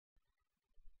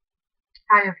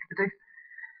Hi everybody.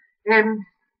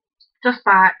 Just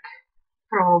back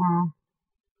from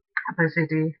a busy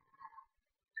day.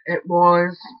 It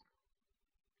was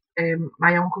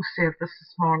my uncle's service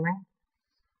this morning.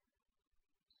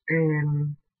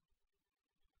 In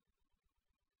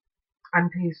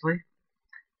Paisley.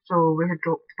 So we had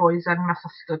dropped the boys in. My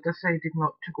sister decided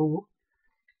not to go.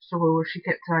 So she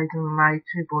kept riding my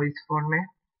two boys for me.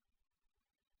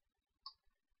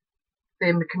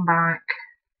 Then we came back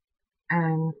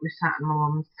and we sat in my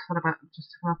mum's for a bit,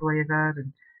 just having a blather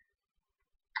and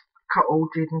cut all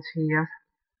Jaden's hair.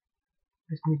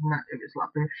 He was needing it, it was like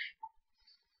a bush.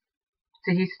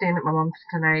 So he's staying at my mum's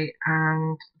tonight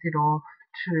and they're off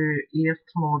to Ayr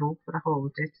tomorrow for a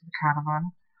holiday to the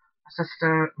caravan. My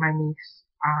sister, my niece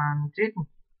and Jaden.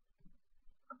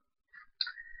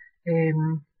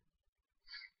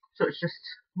 So it's just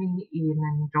me, Ian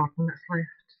and Jordan that's left.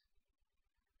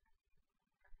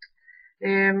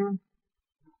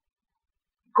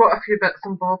 Got a few bits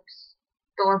and bobs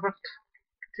delivered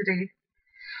today.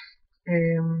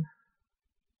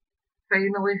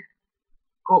 Finally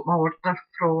got my order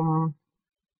from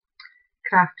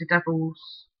Crafty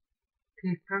Devils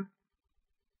paper.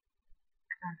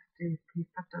 Crafty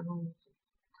Paper Devils,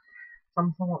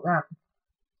 something like that.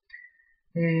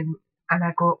 And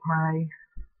I got my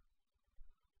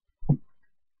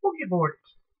Hougie board,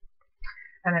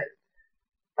 and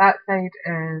that side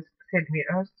is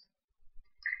centimetres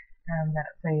and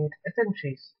that side is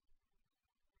inches.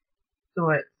 So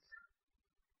it's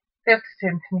 30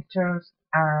 centimetres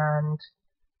and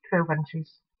 12 inches,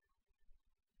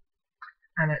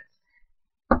 and it's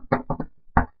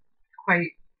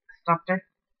quite sturdy.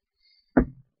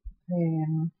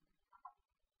 And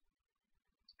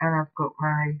I've got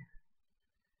my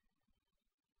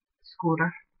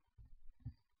scorer.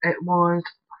 It was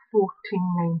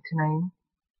 $14.99,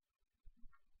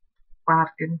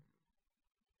 bargain.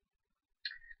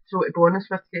 So to be honest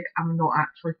with you, I'm not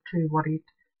actually too worried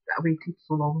that I waited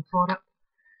so long for it.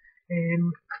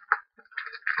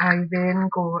 I then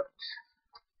got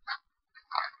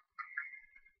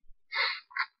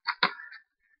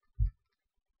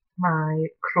my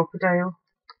crocodile,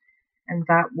 and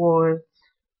that was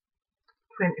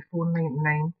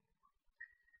 $24.99.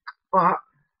 But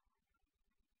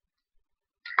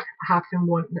I have been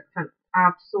wanting it for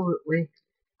absolutely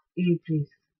ages,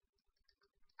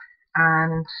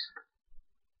 and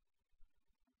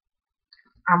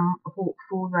I'm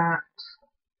hopeful that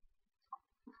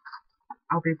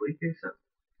I'll be able to use it.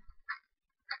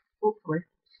 Hopefully.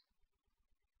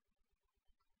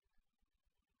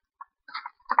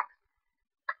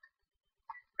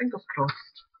 Fingers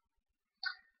crossed.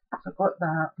 So I got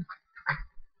that.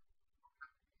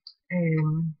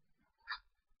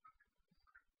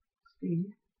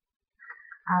 See,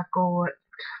 I got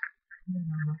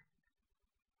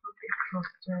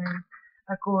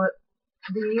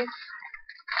these,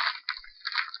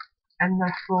 and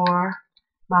they're for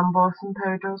my embossing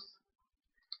powders,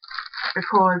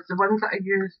 because the ones that I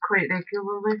use quite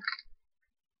regularly,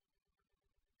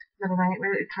 they're a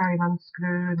nightmare to try and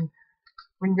unscrew, and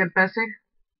when you're busy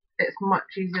it's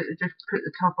much easier to just put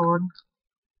the tub on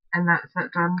and that's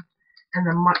it done, and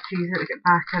they're much easier to get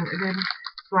back into them.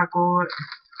 So I got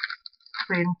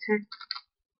 20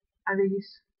 of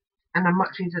these, and they're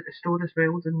much easier to store as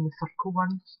well than the circle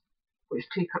ones, which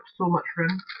take up so much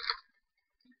room.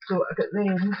 So I got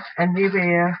them, and they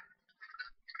were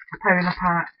 £1 a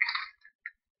pack.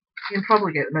 You can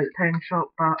probably get them at the pound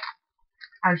shop, but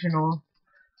as you know,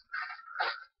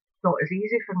 it's not as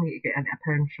easy for me to get into a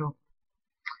pound shop.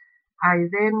 I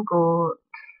then got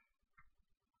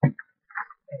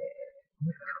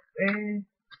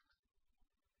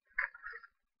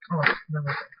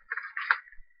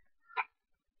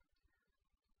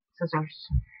scissors,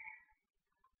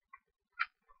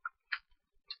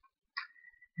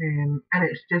 and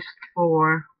it's just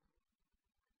for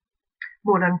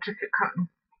more intricate cutting.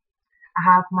 I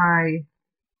have my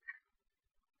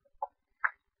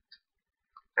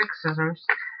big scissors.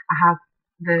 I have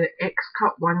the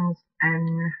X-cut ones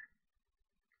in,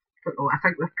 I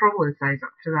think they're probably the size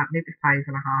up to that, maybe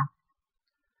 5.5.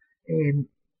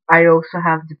 I also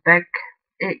have the big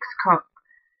X-cut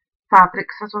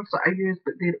fabric scissors that I use,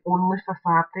 but they're only for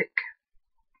fabric.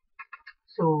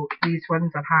 So these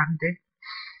ones are handy.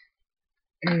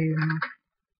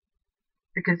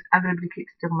 Because everybody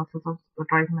keeps stealing my scissors, they're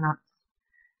driving me nuts.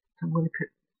 So I'm going to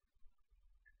put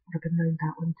ribbon around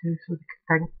that one too, so they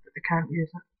can think that they can't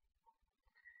use it.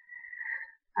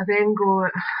 I then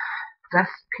got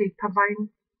this paper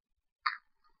line,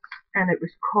 and it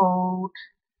was called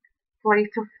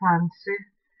Flight of Fancy,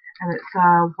 and it's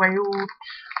a wild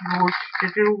rose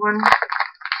studio one.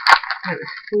 And it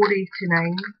was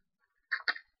 £4.89.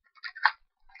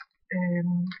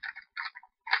 And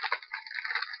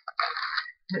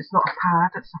it's not a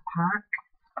pad, it's a pack.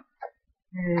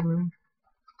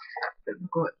 But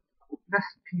we've got this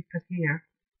paper here.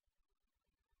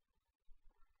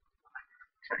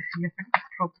 Try to see, I think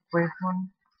there's probably 1,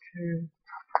 2,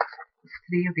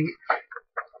 3 of each.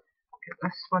 Get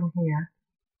this one here.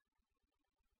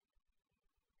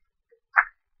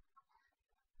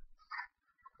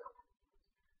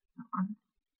 That one.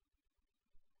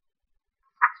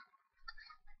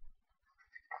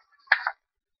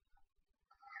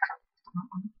 That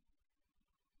one.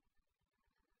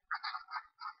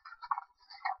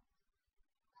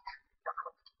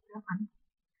 That one.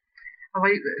 I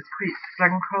like that it's quite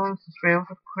spring colours as well,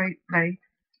 they're quite bright,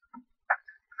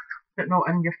 but not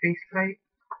in your face bright.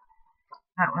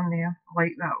 That one there, I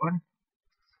like that one.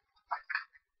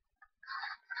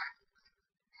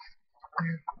 The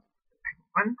pink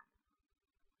one.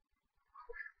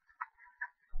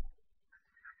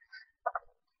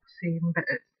 Same, but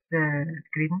it's the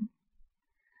green.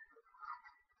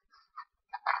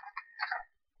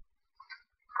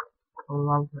 I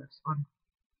love this one.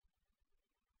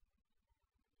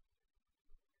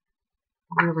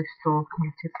 Really soft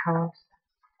muted colours.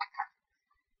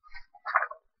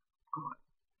 Got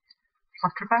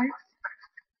flutterbyes,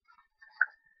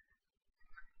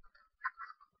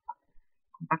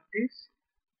 birthdays.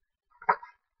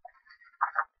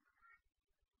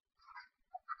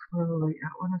 I really like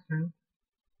that one as well.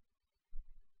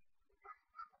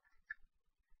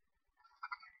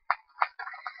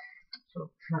 So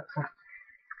that's it.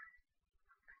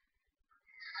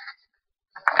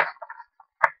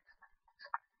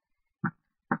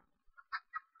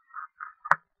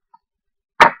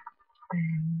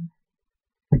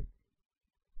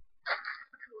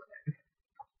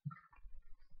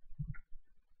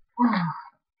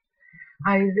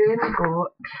 I then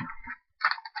got,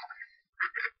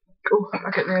 I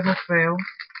got them as well,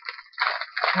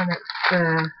 and it's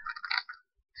the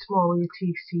small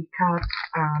ATC cards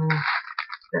and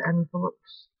the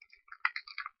envelopes.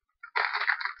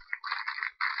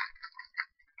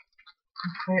 I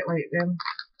quite like them.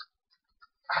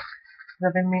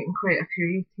 I've been making quite a few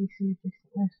ATCs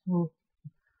recently, so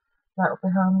that'll be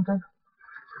handy.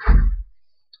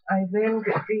 I then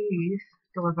got these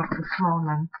delivered this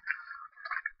morning.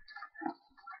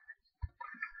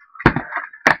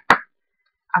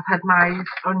 I've had my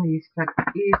eyes on these for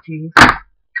ages,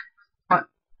 but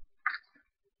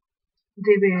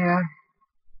they were,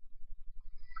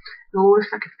 the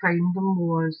lowest I could find them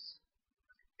was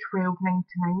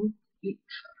 £12.99 each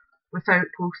without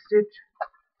postage.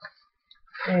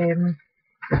 And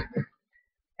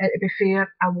to be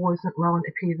fair, I wasn't willing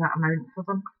to pay that amount for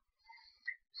them.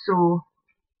 So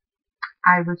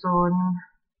I was on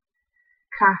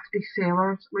Crafty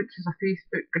Sellers, which is a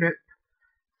Facebook group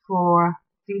for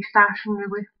destashing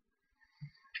really,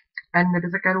 and there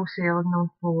was a girl selling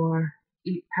them for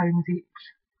 £8 each.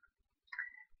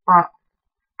 But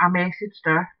I messaged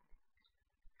her,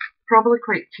 probably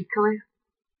quite cheekily,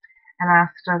 and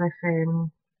asked her if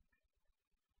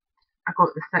I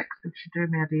got the 6, would she do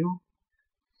me a deal?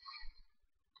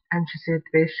 And she said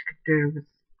the best she could do was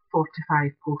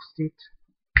 45 postage.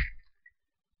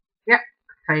 Yep,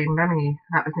 fine by me.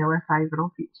 That was nearly a £5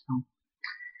 off each of them.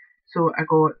 So I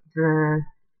got the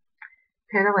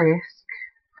Pearlesque,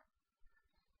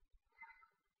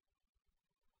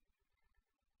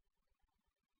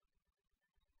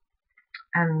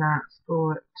 and that's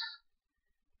got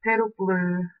pearl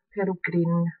blue, pearl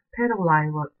green, pearl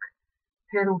lilac,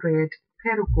 pearl red,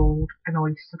 pearl gold and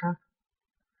oyster.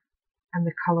 And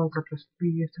the colours are just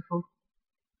beautiful.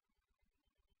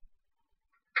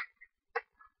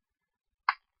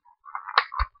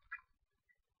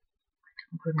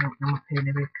 I'm going to open them up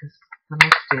anyway because they're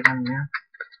not staying in there.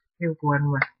 They'll go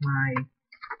in with my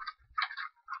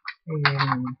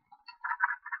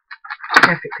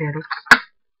perfect pearls.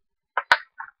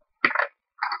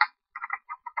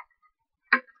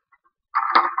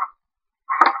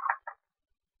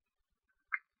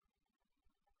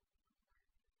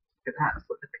 But that's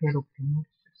what the pearl green is,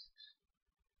 just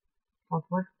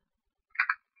lovely.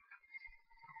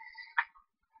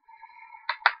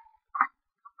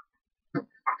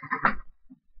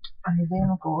 I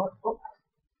then got,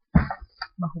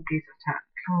 my Hougie's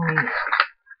attacking me.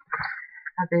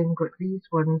 I then got these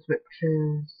ones, which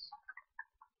is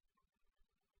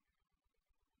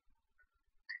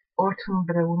Autumn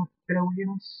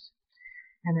Brilliance,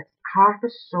 and it's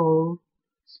Harvest Sol,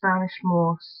 Spanish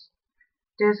Moss,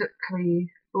 Desert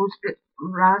Clay,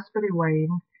 raspberry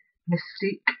wine,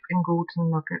 mystique, and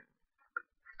golden nugget.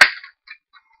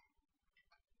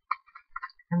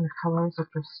 And the colours are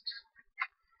just,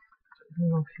 I don't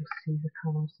know if you see the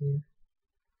colours here.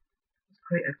 It's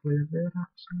quite a glue there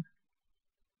actually.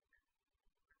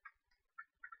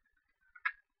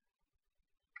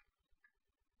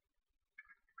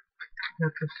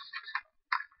 They're just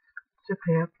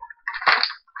superb.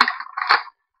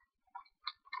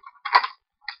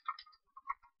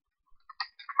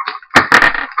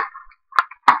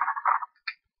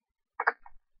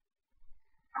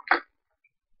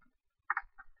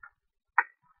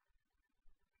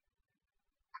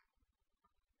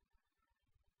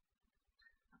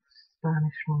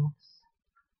 Spanish moss.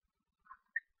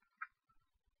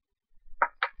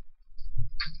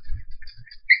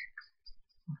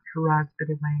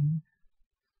 Raspberry wine.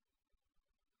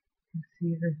 You can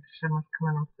see the shimmer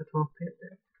coming off the top of it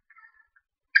there.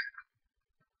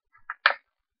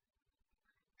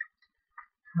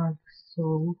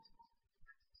 h2o's.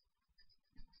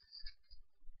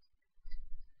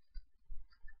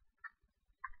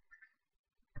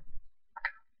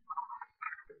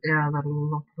 Yeah, they're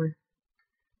lovely.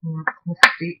 And that's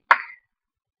mystique.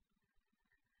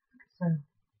 So,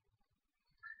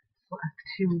 sort of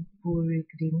teal bluey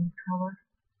green colour.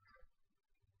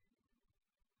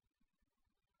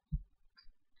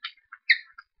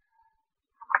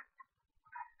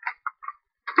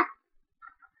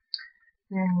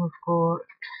 Then we've got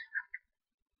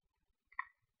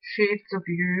Shades of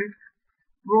You,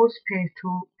 Rose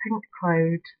Petal, Pink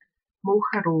Cloud,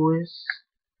 Mocha Rose,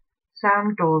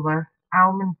 Sand Dollar,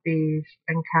 Almond Beige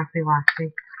and Cafe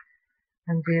Latte.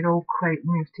 And they're all quite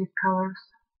muted colours.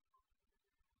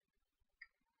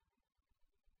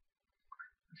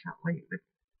 That light would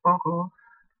bog off.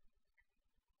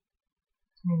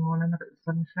 It's me wanting a bit of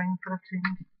sunshine for a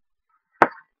change.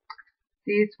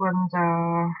 These ones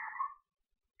are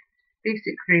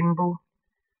Basic Rainbow,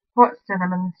 Hot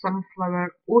Cinnamon,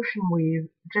 Sunflower, Ocean Wave,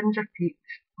 Ginger Peach,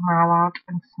 Mallard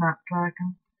and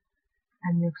Snapdragon.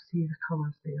 And you'll see the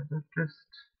colours there, they're just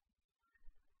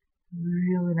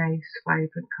really nice,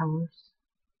 vibrant colours.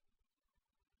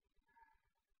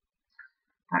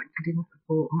 That green at the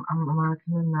bottom, I'm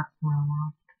imagining that's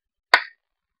Mallard.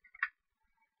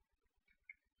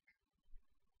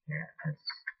 Yeah,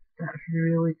 that's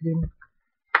really green.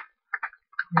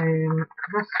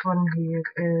 This one here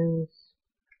is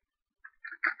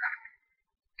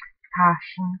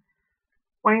Passion,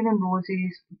 Wine and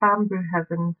Roses, Bamboo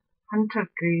Heaven, Hunter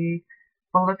Grey,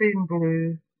 Bolivian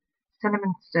Blue,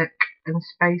 Cinnamon Stick and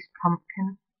Spiced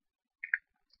Pumpkin.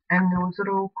 And those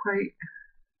are all quite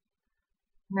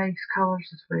nice colours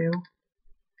as well.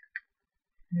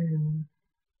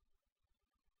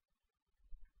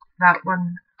 That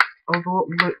one, although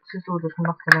it looks as though there's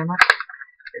nothing in it,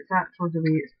 it's actually the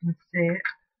way it's been set.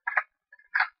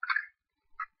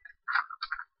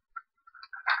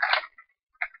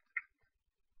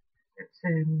 It's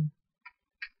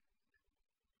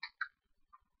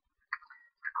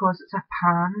because it's a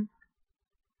pan,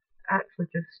 it actually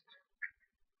just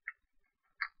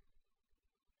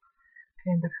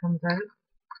kind of comes out.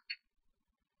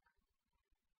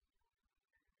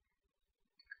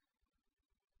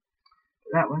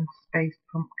 That one's Spiced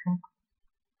Pumpkin.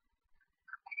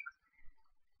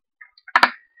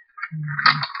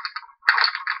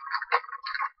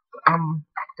 I'm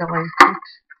delighted,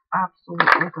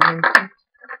 absolutely delighted.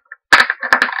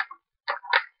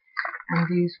 And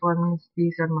these ones,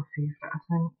 these are my favourite I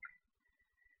think.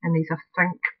 And these are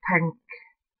Think Pink,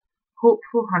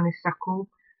 Hopeful Honeysuckle,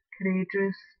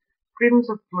 Courageous, Dreams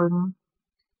of Bloom,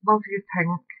 Love You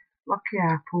Pink, Lucky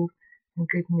Apple and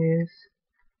Good News.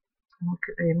 And look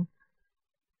at them.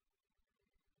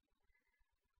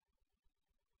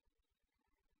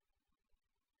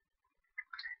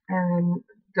 And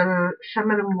the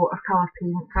shimmer and watercolour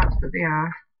paint, that's what they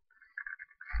are.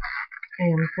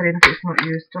 For anybody who's not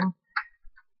used them.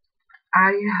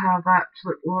 I have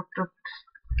actually ordered,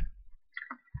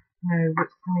 now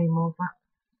what's the name of it?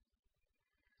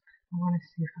 I want to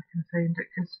see if I can find it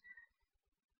because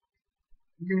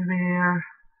they were,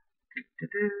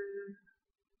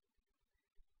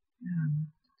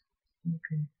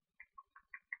 okay.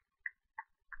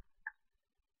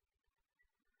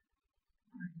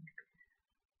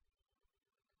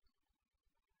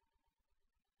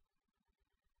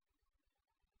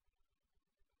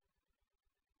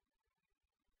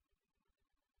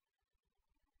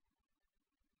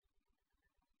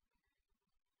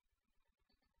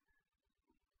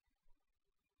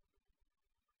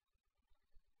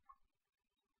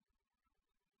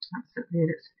 That's it there,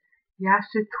 it's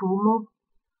h2o's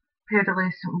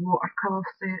pearlescent watercolour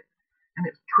set, and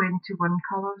it's 21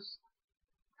 colours.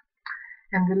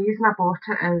 And the reason I bought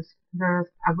it is there's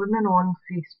a woman on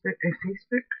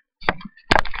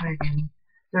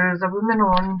there's a woman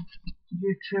on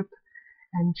YouTube,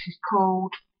 and she's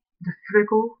called The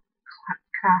Frugal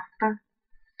Crafter,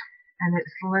 and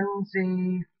it's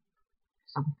Lindsay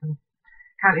something.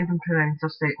 Can't even pronounce her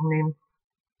second name.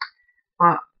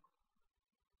 But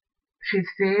she's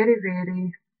very,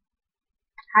 very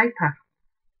hyper,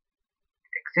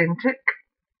 eccentric,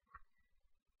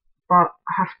 but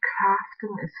her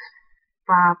crafting is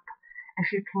fab.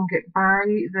 If you can get by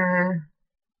the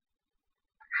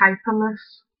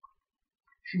hyperness,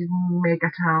 she's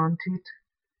mega talented.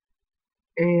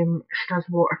 She does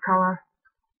watercolour,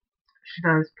 she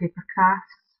does paper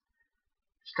crafts,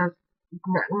 she does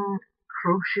knitting,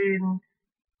 crocheting,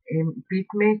 bead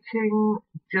making,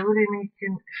 jewellery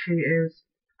making. She is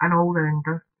an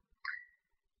all-rounder.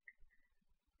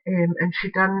 And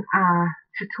she done a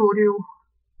tutorial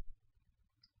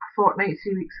a fortnight,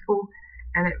 3 weeks ago,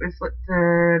 and it was like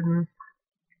the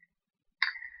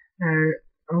now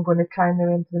I'm going to try and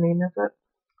remember the name of it.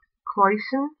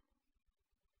 Cloyson,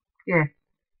 yeah,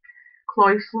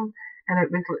 Cloyson, and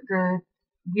it was like the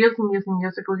years and years and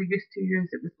years ago they used to use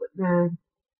it was like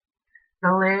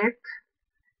the lead,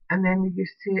 and then they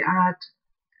used to add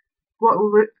what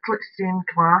looked like stained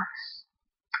glass,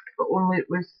 but only it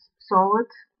was solid,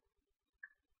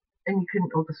 and you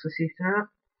couldn't obviously see through it.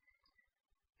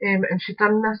 And she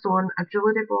done this on a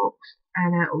jewellery box,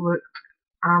 and it looked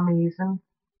amazing.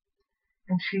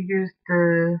 And she used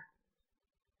the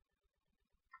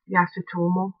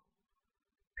h2o's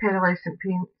pearlescent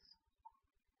paints,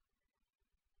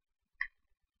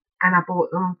 and I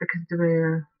bought them because they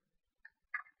were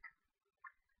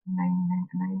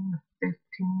 $9.99 or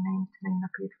 $13.99. I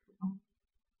paid for them.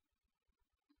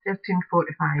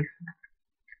 $13.45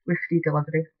 with free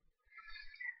delivery.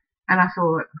 And I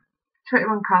thought,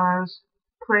 21 colours,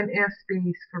 plenty of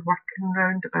space for working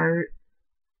round about.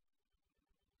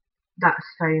 That's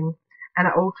fine. And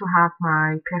I also have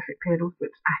my Perfect Petals,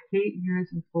 which I hate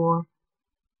using for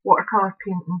watercolour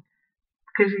painting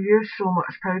because you use so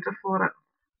much powder for it.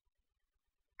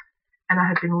 And I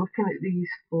had been looking at these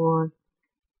for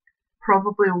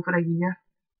probably over a year,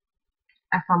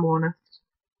 if I'm honest.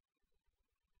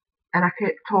 And I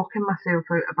kept talking myself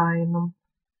out of buying them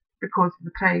because of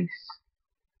the price.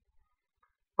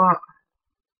 But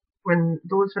when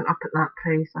those went up at that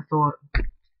price, I thought,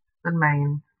 they're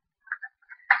mine.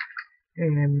 So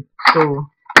I'm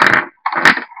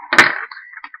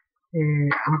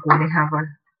going to have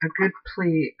a good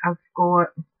play. I've got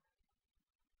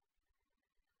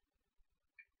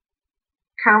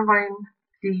Caroline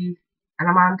D and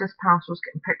Amanda's parcels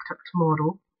getting picked up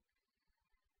tomorrow.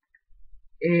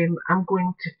 I'm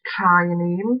going to try and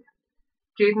aim.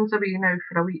 Jaden's away now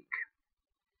for a week,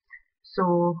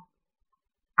 so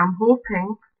I'm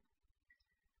hoping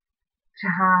to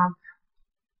have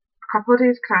a couple of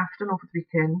days crafting over the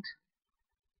weekend.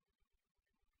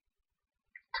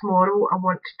 Tomorrow I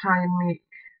want to try and make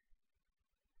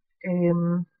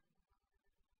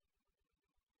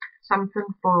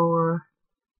something for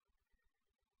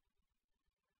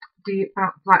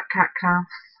Black Cat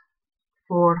Crafts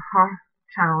for her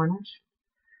challenge,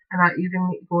 and I even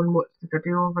need to go and watch the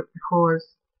video of it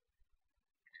because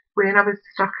when I was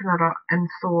stuck in a rut and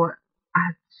thought I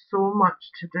had so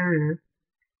much to do,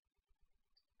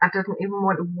 I didn't even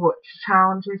want to watch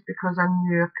challenges because I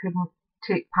knew I couldn't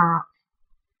take part.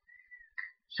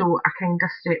 So I kind of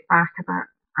stepped back a bit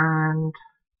and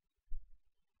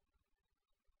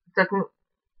didn't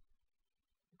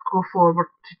go forward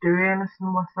to do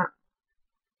anything with it.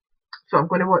 So I'm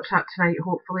going to watch that tonight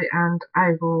hopefully, and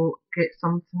I will get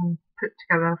something put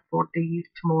together for Dave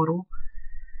tomorrow.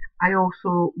 I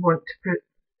also want to put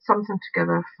something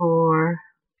together for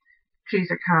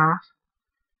Choose a Card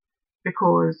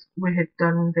because we had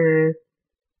done the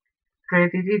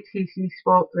dreaded ATC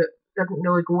swap that didn't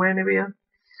really go anywhere.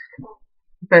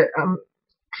 But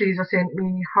Teresa sent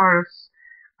me hers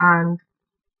and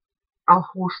I'll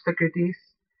host the goodies.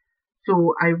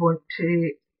 So I want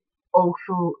to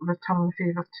also return the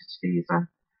favour to Teresa.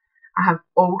 I have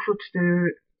also to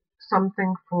do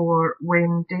something for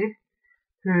Wendy,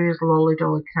 who is Lolly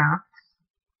Dolly Crafts.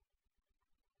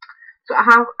 So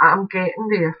I'm getting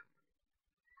there.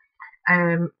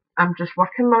 I'm just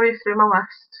working my way through my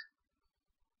list,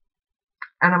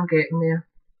 and I'm getting there.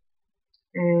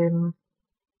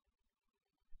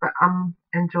 But I'm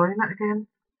enjoying it again.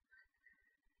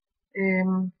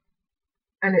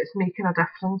 And it's making a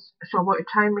difference. So I want to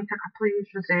try and make a couple of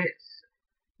these rosettes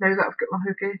now that I've got my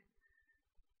Hougie.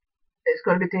 it's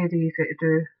going to be dead easy to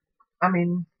do. I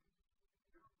mean,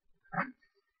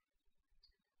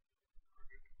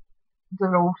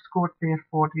 they're all scored there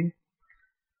for you.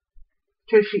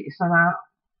 2 sheets of that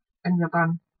and you're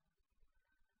done.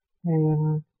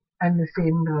 And the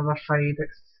same with the other side,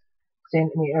 it's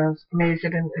centimetres.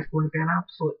 Measuring is going to be an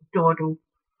absolute doddle.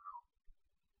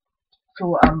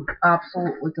 So I'm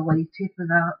absolutely delighted with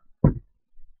that.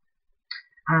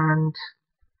 And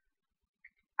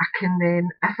I can then,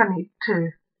 if I need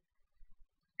to,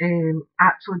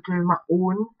 actually do my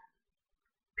own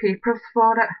papers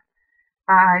for it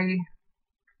by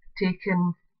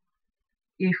taking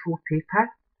A4 paper,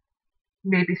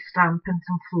 maybe stamping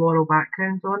some floral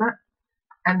backgrounds on it,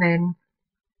 and then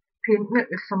painting it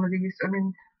with some of these. I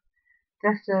mean,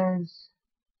 this is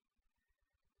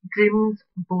Dreams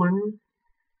Bloom,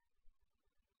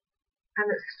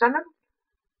 and it's stunning.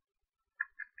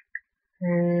 I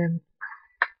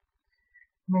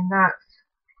mean, that's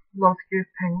Love You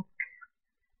Pink,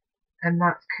 and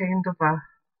that's kind of a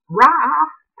rah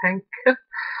pink.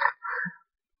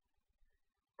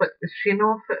 But the sheen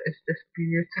of it is just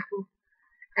beautiful.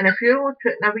 And if you're only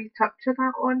putting a wee touch of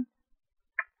that on,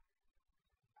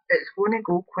 it's going to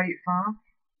go quite far.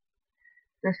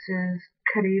 This is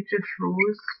Courageous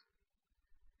Rose.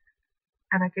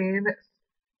 And again, it's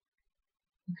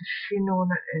the sheen on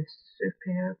it is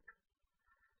superb.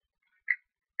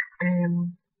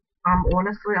 I'm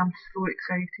so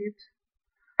excited.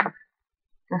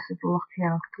 This is Lucky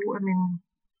Apple. I mean,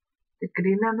 the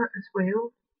green in it as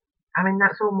well. I mean,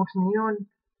 that's almost neon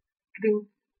green.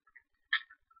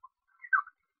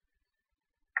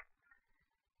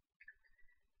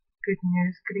 Good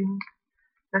News green.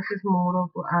 This is more of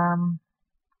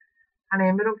an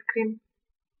emerald green,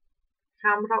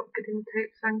 shamrock green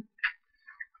type thing.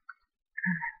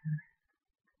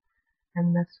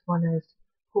 And this one is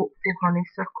Hopeful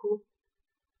Honeysuckle.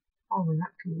 Oh,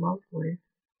 that's lovely.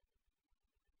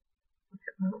 Look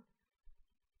at that.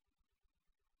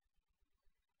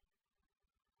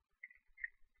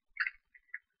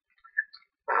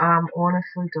 But I'm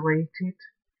honestly delighted.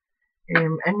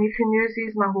 And you can use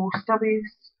these in a host of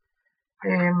ways.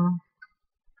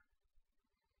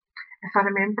 If I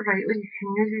remember rightly, you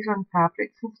can use these on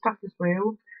fabrics and stuff as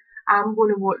well. I'm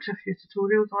going to watch a few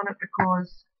tutorials on it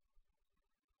because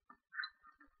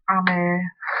I'm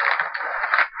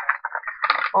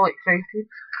all excited.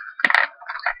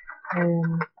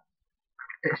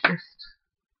 It's just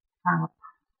fab.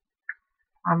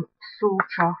 I'm so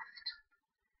chuffed.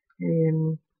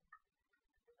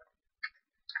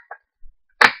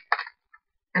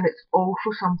 And it's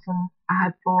also something I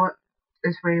had bought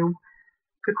as well.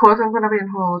 Because I'm going to be on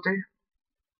holiday,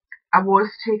 I was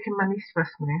taking my niece with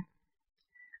me,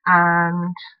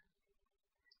 and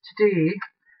today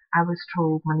I was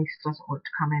told my niece doesn't want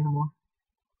to come anymore.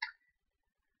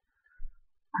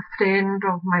 A friend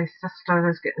of my sister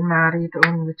is getting married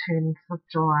on the 10th of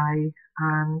July,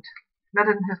 and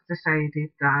Mirren has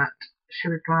decided that she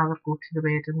would rather go to the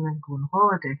wedding than go on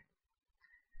holiday.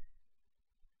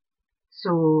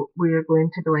 So we're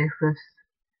going to be left with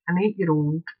an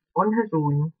 8-year-old on his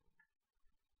own,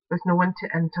 with no one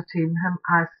to entertain him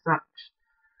as such.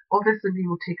 Obviously we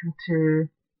will take him to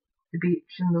the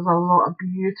beach, and there's a lot of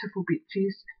beautiful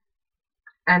beaches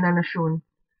in Inishowen.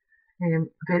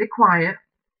 Very quiet.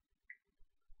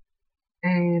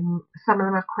 Some of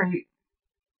them are quite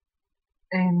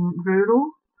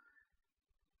rural,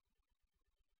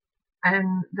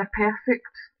 and they're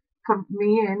perfect for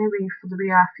me anyway, for the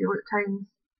way I feel at times.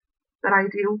 They're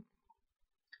ideal.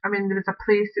 I mean, there was a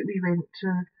place that we went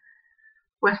to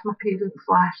with my parents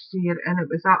last year, and it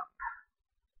was up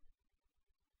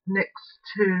next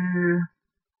to,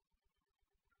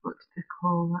 what do they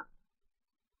call it?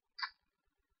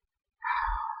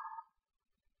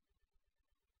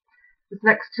 It was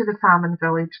next to the famine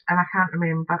village, and I can't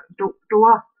remember,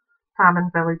 Doa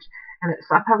famine village, and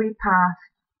it's up a wee path,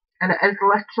 and it is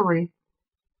literally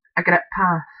a grip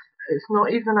path. It's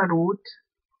not even a road.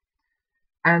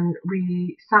 And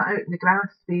we sat out in the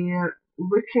grass there,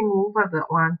 looking over the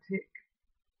Atlantic,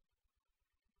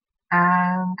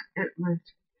 and it was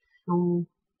so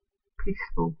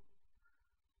peaceful.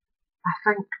 I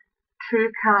think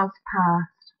 2 cars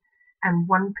passed and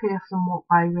 1 person walked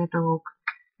by with a dog,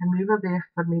 and we were there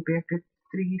for maybe a good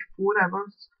 3-4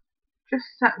 hours, just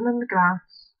sitting in the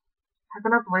grass,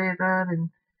 having a blather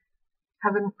and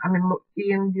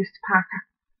Ian used to pack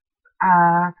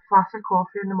a flask of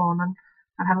coffee in the morning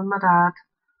for him and my dad,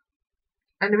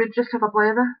 and they would just have a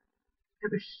blather.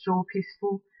 It was so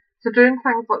peaceful. So doing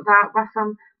things like that with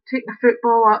him, taking a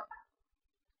football up,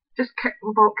 just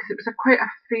kicking ball, because it was quite a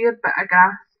fair bit of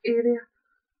grass area,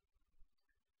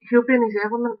 he'll be in his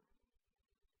element.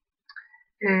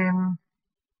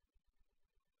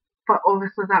 But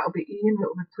obviously that'll be Ian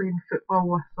that'll be playing football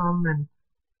with them,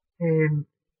 and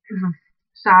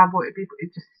Sam will be able to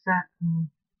just sit and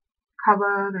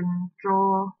colour and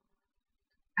draw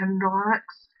and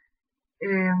relax.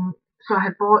 So I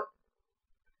had bought,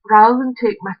 rather than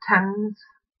take my tins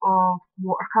of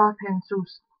watercolour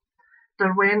pencils,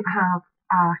 there went have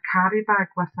a carry bag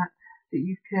with it that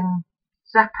you can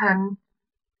zip in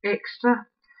extra.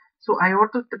 So I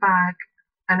ordered the bag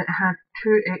and it had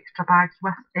 2 extra bags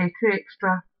with 2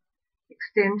 extra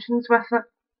extensions with it,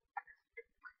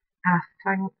 and I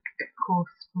think it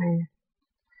cost me,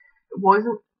 it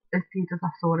wasn't as deep as I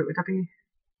thought it would be.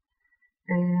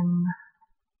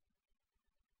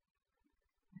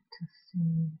 To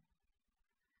see,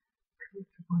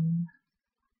 page 1,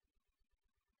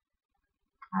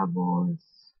 I was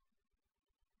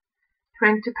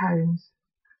 £20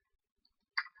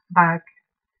 bag,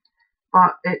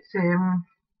 but it's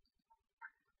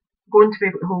going to be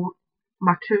able to hold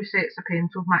my 2 sets of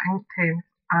pencils, my ink pens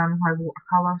and my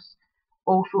watercolours.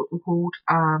 Also it will hold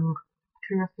 2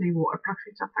 or 3 water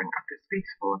brushes, I think I've got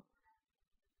space for,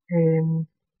 and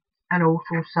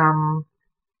also some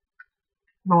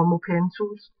normal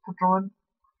pencils for drawing.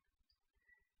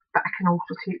 But I can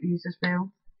also take these as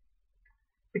well,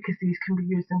 because these can be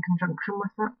used in conjunction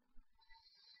with it.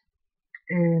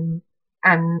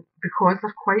 And because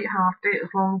they're quite hardy, as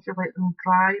long as you let them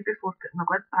dry before putting the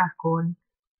lid back on,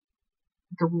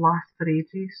 they'll last for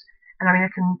ages. And I mean, I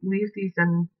can leave these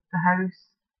in the house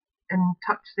and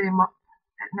touch them up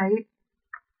at night,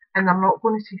 and they're not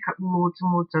going to take up loads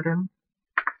and loads of room.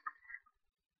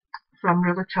 So I'm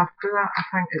really chuffed with that. I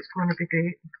think it's going to be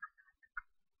great.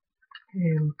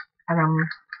 And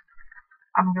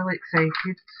I'm really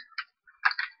excited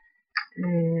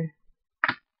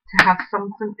to have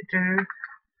something to do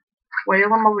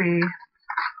while I'm away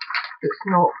that's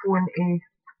not going to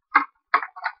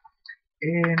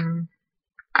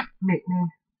make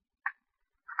me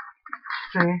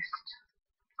stressed.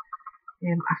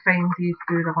 I find these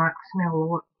do relax me a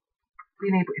lot,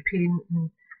 being able to paint, and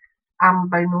I'm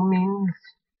by no means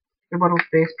the world's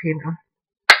best painter,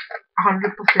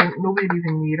 100%, nowhere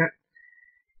even near it,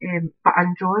 but I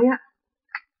enjoy it,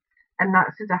 and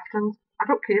that's the difference. I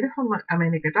don't care if I'm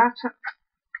any good at it.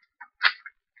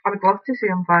 I would love to say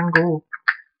I'm Van Gogh,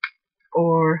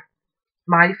 or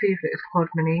my favourite is Claude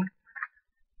Monet,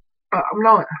 but I'm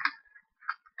not.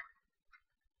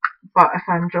 But if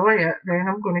I enjoy it, then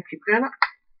I'm going to keep doing it.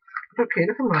 I don't care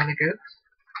if I'm not any good.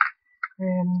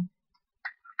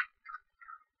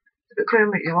 It's about doing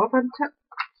what you love, isn't it?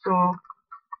 So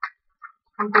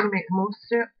I'm going to make the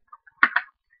most of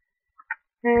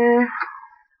it.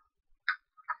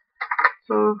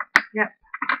 So yep,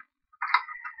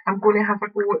 I'm going to have a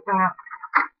go at that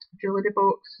jewellery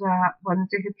box that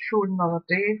Lindsay had shown the other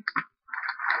day.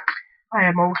 I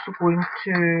am also going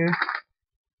to,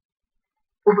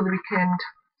 over the weekend,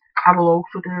 I will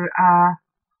also do a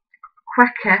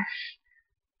quickish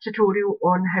tutorial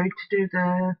on how to do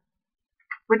the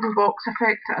wooden box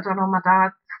effect that I done on my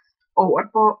dad's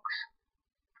altered box.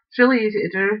 It's really easy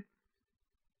to do,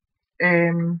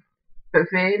 but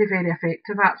very, very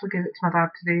effective. I actually gave it to my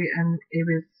dad today and he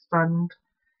was stunned.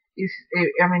 He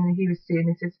was saying,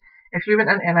 he says, if you went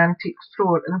into an antique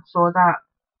store and saw that,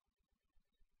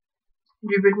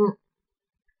 you wouldn't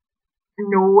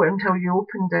know until you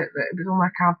opened it that it was only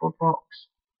a cardboard box.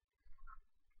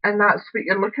 And that's what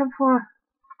you're looking for.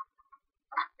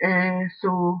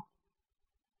 So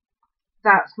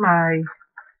that's my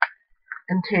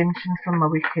intention for my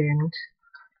weekend.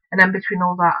 And in between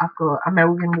all that, I've got a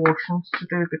million washings to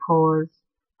do, because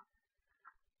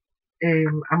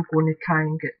I'm going to try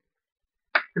and get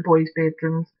the boys'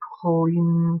 bedrooms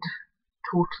cleaned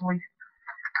totally.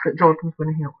 But Jordan's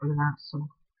going to help me with that, so.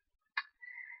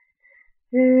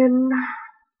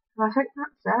 I think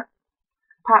that's it.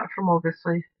 Apart from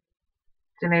obviously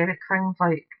generic things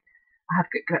like I have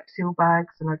got grip seal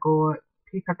bags and I got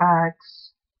paper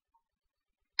bags.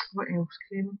 What else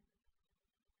came?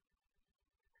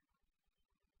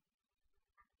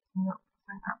 No, I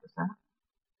think that was it.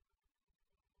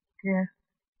 Yeah.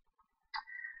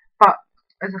 But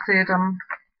as I said, I'm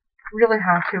really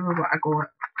happy with what I got.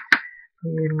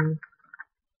 And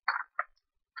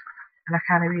I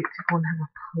can't wait to go and have a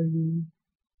play.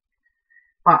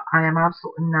 But I am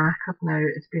absolutely knackered now.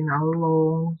 It's been a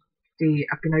long day.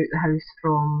 I've been out the house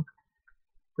from,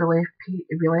 we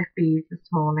left Bees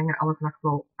this morning at 11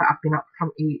 o'clock, but I've been up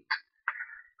from 8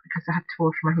 because I had to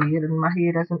wash my hair, and my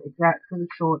hair isn't exactly the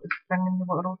shortest thing in the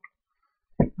world.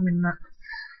 I mean, that's,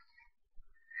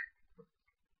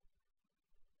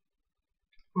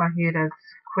 my hair is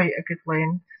quite a good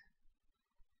length.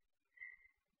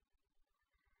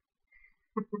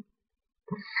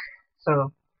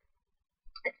 So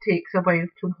it takes a while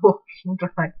to wash and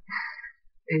dry.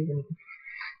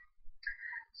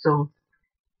 So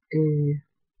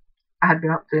I had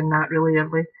been up doing that really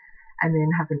early, and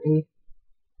then having to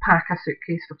pack a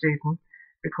suitcase for Jaden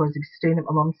because he's staying at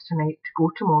my mum's tonight to go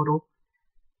tomorrow.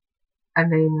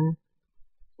 And then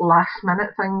last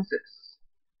minute things, it's,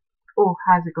 oh,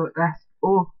 has he got this?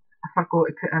 Oh, I forgot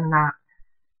to put in that.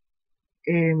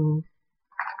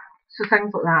 So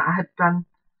things like that I had done.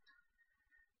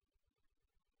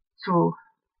 So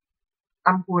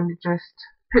I'm going to just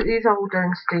put these all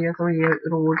downstairs away out the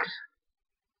road.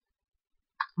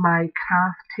 My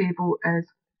craft table is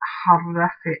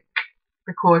horrific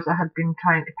because I had been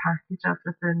trying to package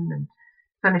everything and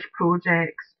finish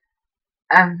projects.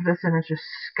 Everything is just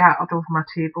scattered over my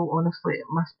table. Honestly, it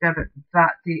must be about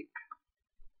that deep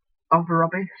of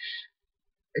rubbish.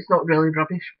 It's not really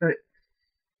rubbish, but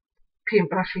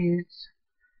paintbrushes.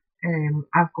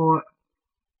 I've got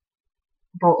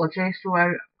a bottle of gesso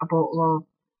out, a bottle of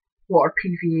water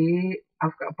PVA,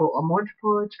 I've got a bottle of Mod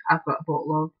Podge, I've got a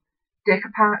bottle of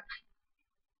Decapatch.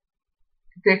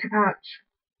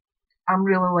 I'm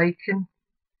really liking.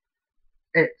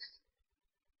 It's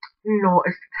not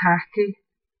as tacky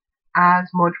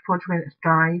as Mod Podge when it's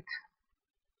dried.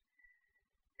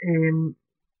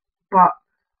 But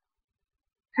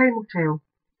time will tell.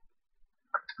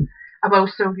 I will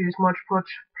still use Mod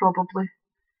Podge probably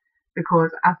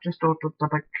because I've just ordered a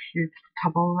big huge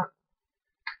tub of it.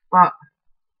 But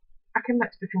I can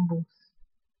mix between both.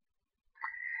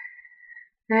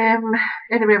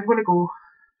 Anyway, I'm going to go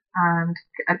and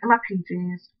get into my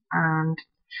PJs and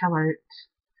chill out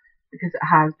because it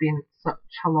has been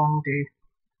such a long day.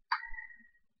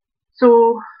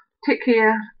 So take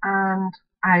care, and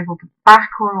I will be back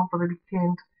on over the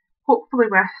weekend, hopefully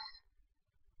with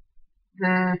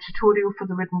the tutorial for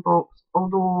the wooden box,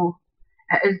 although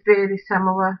it is very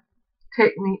similar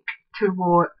technique to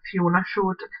what Fiona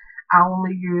showed. I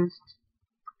only used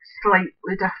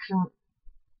slightly different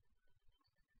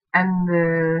in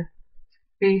the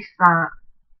base that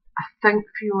I think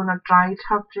Fiona dried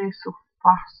her gesso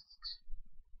first.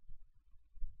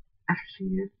 If she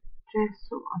used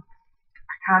gesso,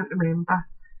 I can't remember.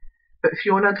 But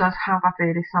Fiona does have a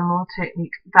very similar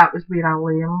technique. That was where I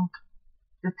learned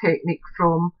the technique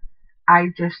from. I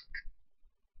just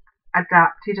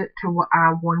adapted it to what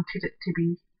I wanted it to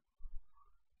be.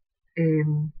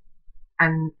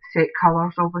 And set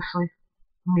colours obviously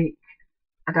make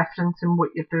a difference in what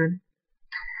you're doing.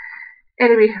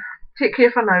 Anyway, take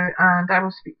care for now, and I will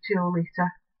speak to you all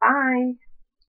later. Bye!